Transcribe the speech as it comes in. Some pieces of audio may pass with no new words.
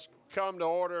come to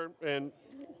order, and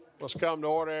let's come to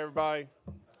order, everybody.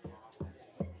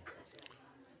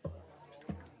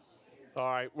 All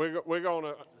right, we're going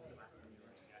to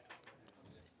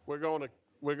we're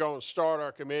going to start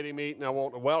our committee meeting. I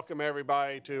want to welcome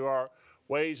everybody to our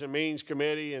Ways and Means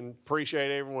Committee and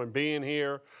appreciate everyone being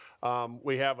here.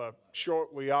 We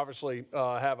obviously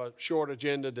have a short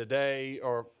agenda today,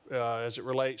 or as it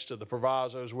relates to the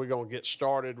provisos. We're going to get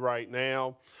started right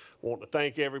now. I want to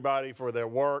thank everybody for their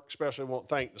work, especially want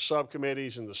to thank the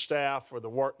subcommittees and the staff for the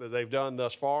work that they've done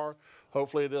thus far.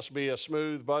 Hopefully this will be a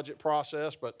smooth budget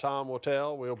process, but time will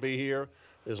tell. We'll be here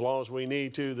as long as we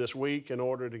need to this week in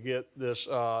order to get this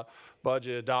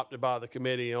budget adopted by the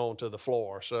committee onto the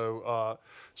floor. So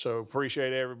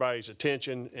appreciate everybody's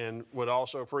attention, and would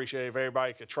also appreciate if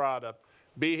everybody could try to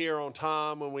be here on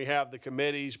time when we have the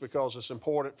committees, because it's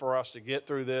important for us to get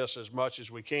through this as much as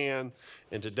we can.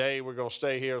 And today we're going to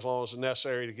stay here as long as it's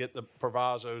necessary to get the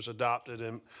provisos adopted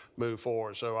and move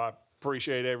forward. So I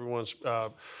appreciate everyone's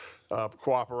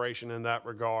cooperation in that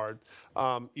regard.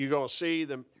 You're going to see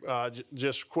them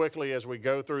just quickly as we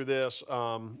go through this.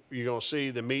 You're going to see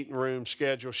the meeting room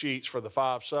schedule sheets for the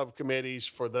 5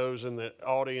 subcommittees. For those in the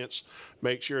audience,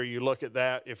 make sure you look at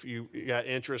that. If you got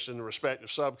interest in the respective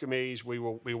subcommittees, we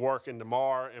will be working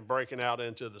tomorrow and breaking out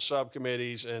into the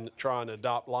subcommittees and trying to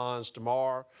adopt lines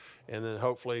tomorrow. And then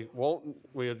hopefully we'll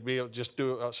be able to just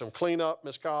do some cleanup,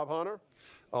 Ms. Cobb Hunter,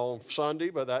 on Sunday,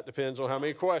 but that depends on how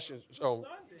many questions. Oh,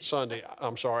 Sunday.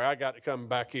 I'm sorry, I got to come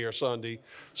back here Sunday,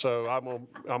 so I'm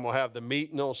gonna have the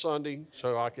meeting on Sunday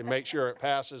so I can make sure it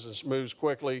passes and moves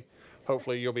quickly.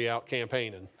 Hopefully, you'll be out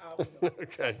campaigning.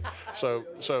 Okay, so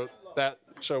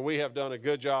we have done a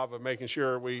good job of making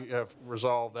sure we have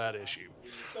resolved that issue.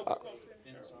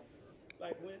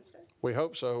 Like Wednesday? We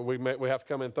hope so. We have to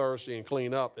come in Thursday and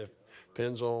clean up. It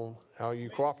depends on how you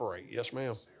cooperate. Yes,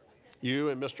 ma'am. You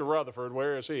and Mr. Rutherford,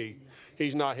 where is he?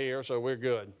 He's not here, so we're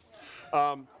good.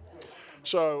 Let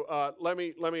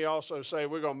me also say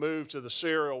we're going to move to the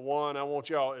serial one. I want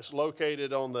y'all. It's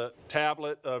located on the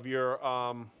tablet of your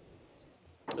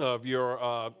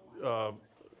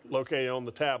located on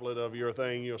the tablet of your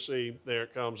thing. You'll see there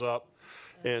it comes up.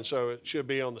 And so it should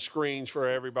be on the screens for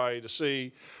everybody to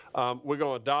see. We're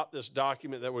going to adopt this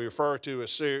document that we refer to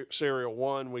as Serial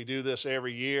 1. We do this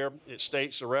every year. It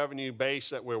states the revenue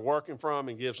base that we're working from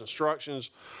and gives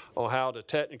instructions on how to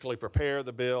technically prepare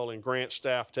the bill and grant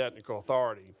staff technical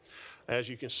authority. As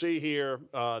you can see here,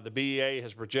 the BEA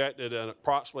has projected an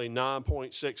approximately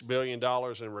 $9.6 billion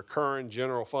in recurring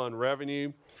general fund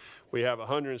revenue. We have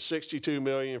 $162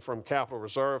 million from Capital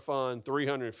Reserve Fund,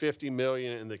 $350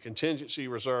 million in the Contingency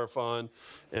Reserve Fund,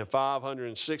 and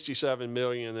 $567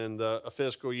 million in the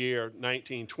fiscal year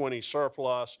 1920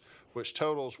 surplus, which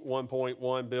totals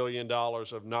 $1.1 billion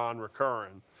of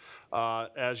non-recurring.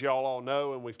 As y'all all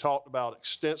know, and we've talked about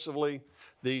extensively,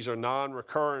 these are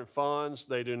non-recurring funds.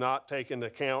 They do not take into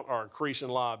account our increasing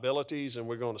liabilities, and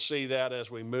we're going to see that as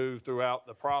we move throughout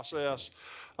the process.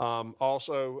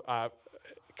 Also, I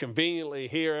conveniently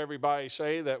hear everybody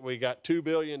say that we got $2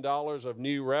 billion of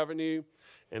new revenue.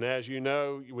 And as you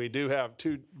know, we do have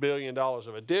 $2 billion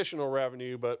of additional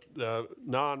revenue, but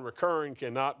non-recurring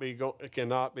cannot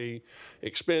be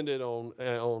expended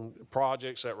on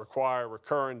projects that require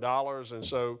recurring dollars. And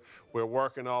so we're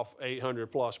working off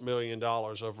 $800+ million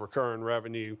of recurring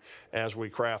revenue as we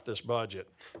craft this budget.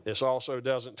 This also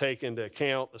doesn't take into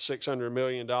account the $600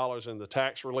 million in the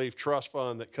tax relief trust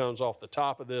fund that comes off the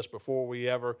top of this before we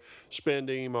ever spend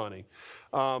any money.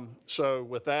 So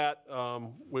with that,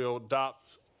 we'll adopt.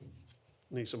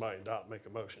 Need somebody to make a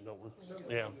motion, don't we?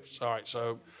 Yeah. All right.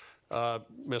 So Mr.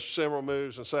 Simmerl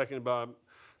moves and seconded by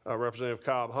Representative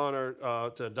Cobb Hunter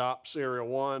to adopt Serial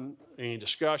 1. Any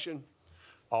discussion?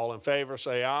 All in favor,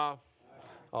 say aye.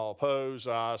 All opposed,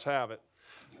 ayes have it.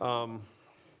 Okay.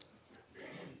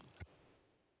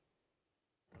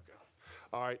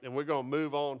 All right, and we're going to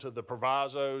move on to the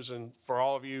provisos. And for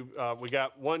all of you, we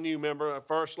got one new member.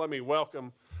 First, let me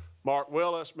welcome Mark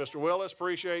Willis. Mr. Willis,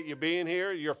 appreciate you being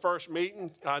here. Your first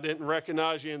meeting. I didn't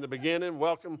recognize you in the beginning.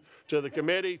 Welcome to the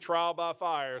committee, Trial by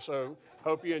Fire. So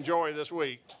hope you enjoy this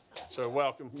week. So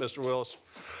welcome, Mr. Willis.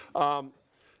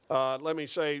 Let me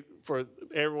say, for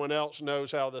everyone else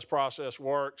knows how this process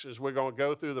works, is we're going to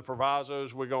go through the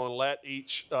provisos. We're going to let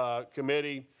each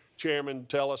committee chairman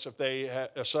tell us if they,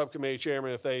 a subcommittee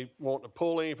chairman, if they want to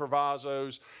pull any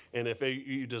provisos. And if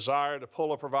you desire to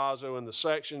pull a proviso in the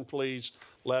section, please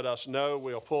let us know.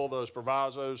 We'll pull those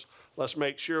provisos. Let's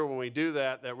make sure when we do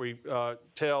that, that we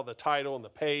tell the title and the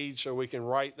page so we can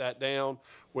write that down.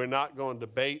 We're not going to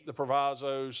debate the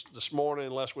provisos this morning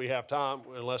unless we have time,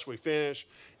 unless we finish,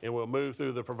 and we'll move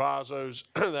through the provisos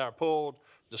that are pulled,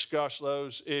 discuss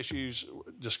those issues,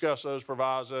 discuss those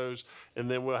provisos, and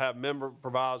then we'll have member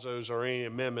provisos or any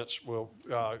amendments will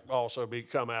also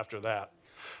come after that.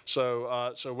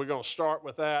 So we're going to start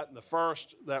with that. And the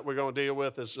first that we're going to deal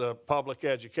with is public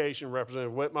education.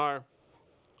 Representative Whitmire.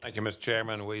 Thank you, Mr.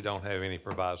 Chairman. We don't have any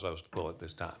provisos to pull at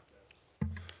this time.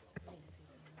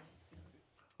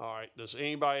 All right. Does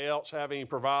anybody else have any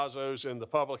provisos in the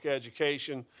public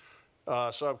education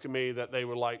subcommittee that they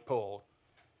would like pulled?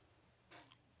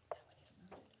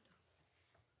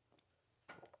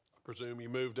 Presume you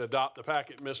move to adopt the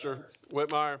packet, Mr.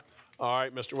 Whitmire. All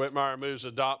right, Mr. Whitmire moves to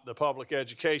adopt the public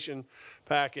education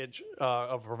package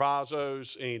of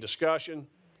provisos. Any discussion?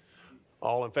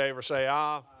 All in favor say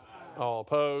aye. All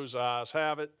opposed, ayes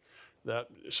have it. That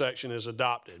section is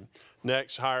adopted.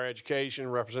 Next, higher education,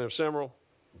 Representative Simmerl.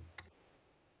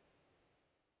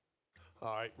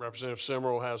 All right, Representative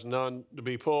Simmerl has none to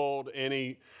be pulled.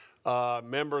 Any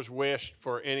members wish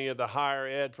for any of the higher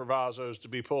ed provisos to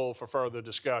be pulled for further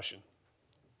discussion?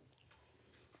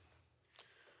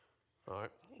 All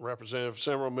right, Representative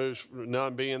Simmerl moves,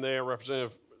 none being there.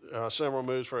 Representative Simmerl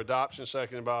moves for adoption,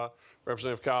 seconded by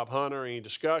Representative Cobb Hunter. Any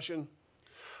discussion?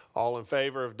 All in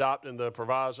favor of adopting the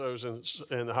provisos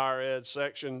in the higher ed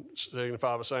section,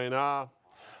 signify by saying aye.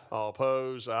 All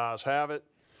opposed, ayes have it.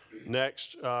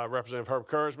 Next, Representative Herb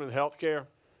Kurzman, Healthcare.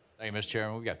 Thank you, Mr.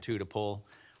 Chairman. We've got two to pull.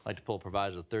 I'd like to pull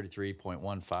proviso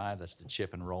 33.15. That's the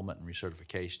CHIP enrollment and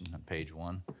recertification on page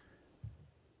 1.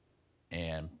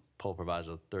 And pull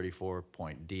proviso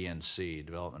 34.DNC,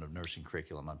 development of nursing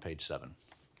curriculum on page 7.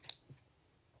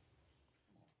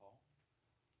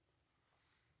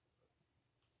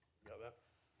 Got that?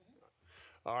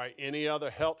 All right, any other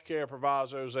healthcare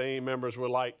provisos any members would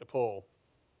like to pull?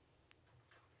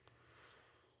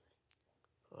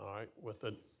 All right,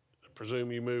 I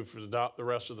presume you move to adopt the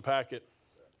rest of the packet.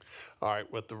 All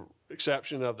right, with the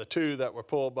exception of the two that were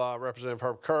pulled by Representative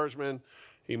Herb Kurzman,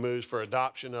 he moves for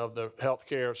adoption of the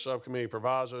healthcare subcommittee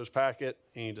provisos packet.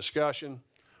 Any discussion?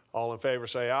 All in favor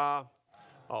say aye.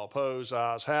 All opposed,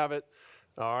 ayes have it.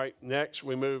 All right, next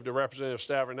we move to Representative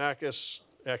Stavronakis,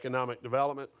 Economic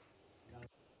Development.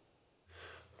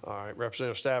 All right,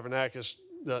 Representative Stavronakis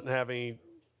doesn't have any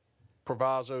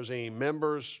provisos. Any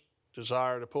members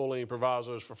desire to pull any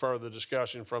provisos for further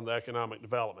discussion from the Economic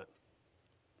Development?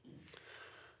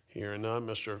 Hearing none,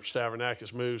 Mr.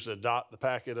 Stavronakis moves to adopt the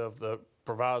packet of the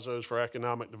provisos for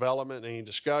economic development. Any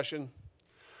discussion?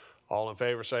 All in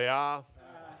favor say aye. Aye.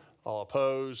 All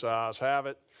opposed, ayes have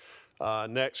it.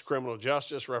 Next, criminal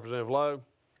justice, Representative Lowe.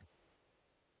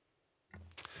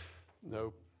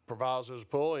 No provisos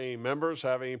pulled. Any members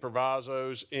have any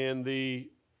provisos in the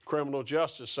criminal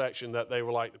justice section that they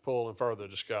would like to pull and further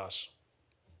discuss?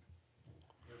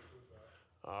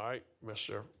 All right,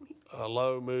 Mr.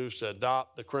 Lowe moves to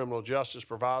adopt the criminal justice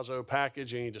proviso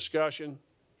package. Any discussion?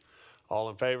 All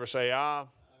in favor say aye. Aye.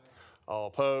 All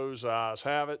opposed, ayes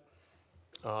have it.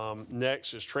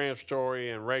 Next is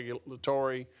transitory and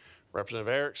regulatory.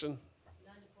 Representative Erickson.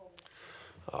 None to pull.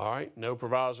 All right, no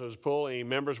provisos pulled. Any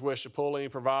members wish to pull any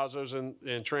provisos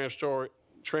in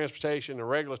transportation and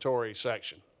regulatory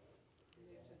section?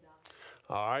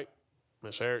 All right,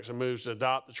 Ms. Erickson moves to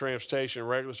adopt the transportation and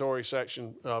regulatory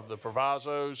section of the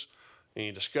provisos.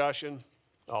 Any discussion?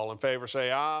 All in favor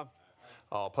say aye.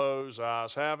 All opposed,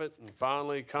 ayes have it. And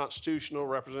finally, constitutional,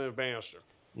 Representative Bannister.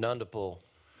 None to pull.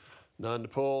 None to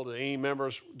pull. Do any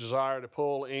members desire to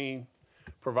pull any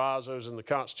provisos in the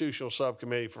constitutional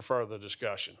subcommittee for further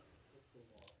discussion?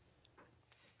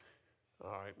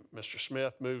 All right, Mr.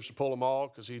 Smith moves to pull them all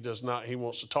because he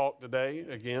wants to talk today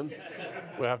again.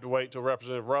 We'll have to wait till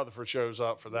Representative Rutherford shows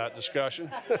up for that discussion.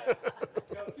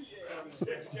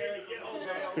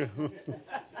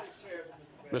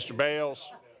 Mr. Bales.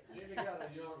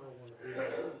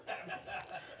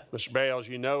 Mr. Bales,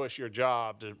 you know it's your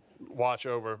job to watch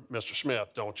over Mr. Smith,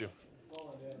 don't you?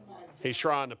 He's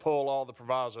trying to pull all the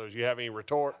provisos. You have any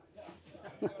retort?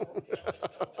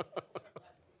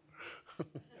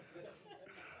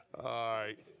 All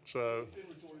right, so,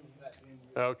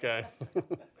 okay.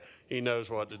 He knows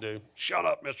what to do. Shut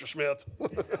up, Mr. Smith.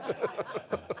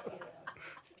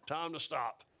 Time to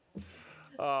stop.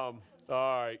 All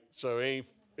right, so any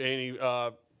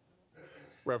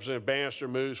Representative Bannister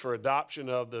moves for adoption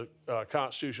of the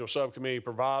Constitutional Subcommittee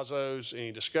provisos.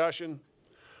 Any discussion?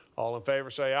 All in favor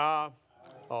say aye.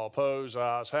 All opposed,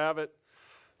 ayes have it.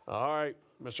 All right,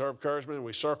 Mr. Herb Kurzman,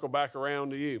 we circle back around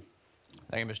to you.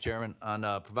 Thank you, Mr. Chairman. On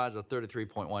proviso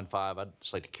 33.15, I'd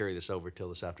just like to carry this over till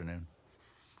this afternoon.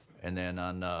 And then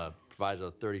on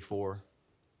proviso 34.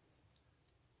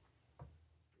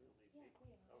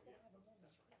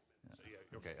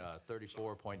 Okay,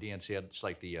 34.DNC, I'd just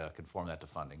like to conform that to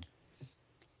funding.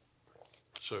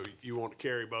 So you want to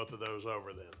carry both of those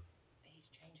over then? He's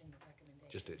changing the recommendation.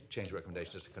 Just to change the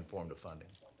recommendation, just to conform to funding.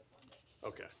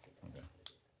 Okay. Okay.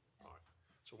 All right.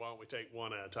 So why don't we take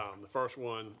one at a time? The first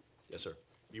one, Yes, sir.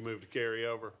 you move to carry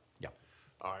over? Yeah.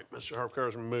 All right, Mr. Herb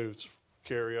Kurzman moves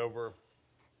carry over.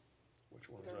 Which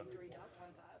one is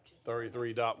that?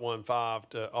 33.15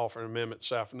 to offer an amendment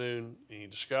this afternoon. Any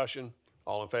discussion?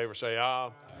 All in favor say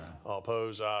aye. All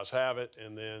opposed, ayes have it.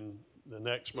 And then the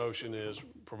next motion is,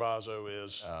 proviso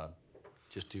is,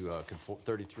 Just to conform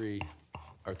 33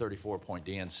 or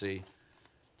 34.DNC,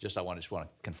 just want to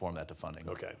conform that to funding.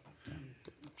 okay.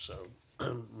 So,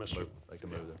 Mr. I'd like to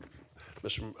move there.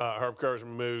 Mr. Herb Kurzman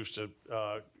moves to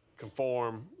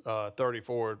conform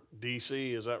 34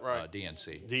 DC, is that right?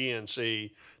 DNC.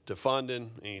 DNC to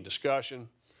funding. Any discussion?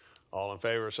 All in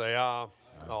favor say aye.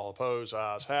 All opposed,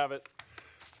 ayes have it.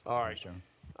 All right. Mr. Chairman.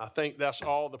 I think that's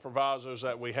all the provisos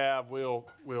that we have. We'll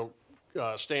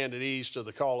stand at ease to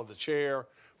the call of the chair.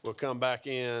 We'll come back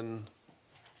in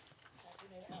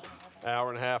hour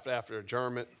and a half after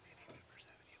adjournment.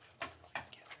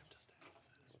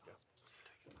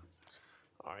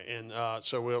 All right, and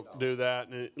so we'll do that.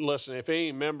 And listen, if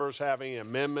any members have any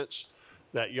amendments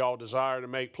that y'all desire to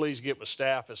make, please get with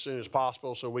staff as soon as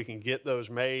possible so we can get those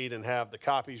made and have the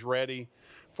copies ready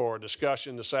for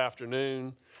discussion this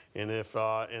afternoon. And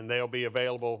and they'll be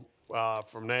available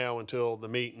from now until the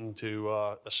meeting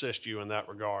to assist you in that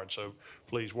regard. So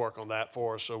please work on that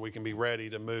for us so we can be ready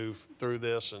to move through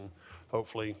this and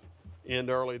hopefully end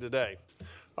early today.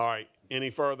 All right, any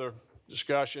further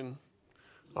discussion?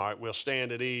 All right, we'll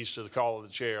stand at ease to the call of the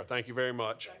chair. Thank you very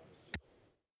much.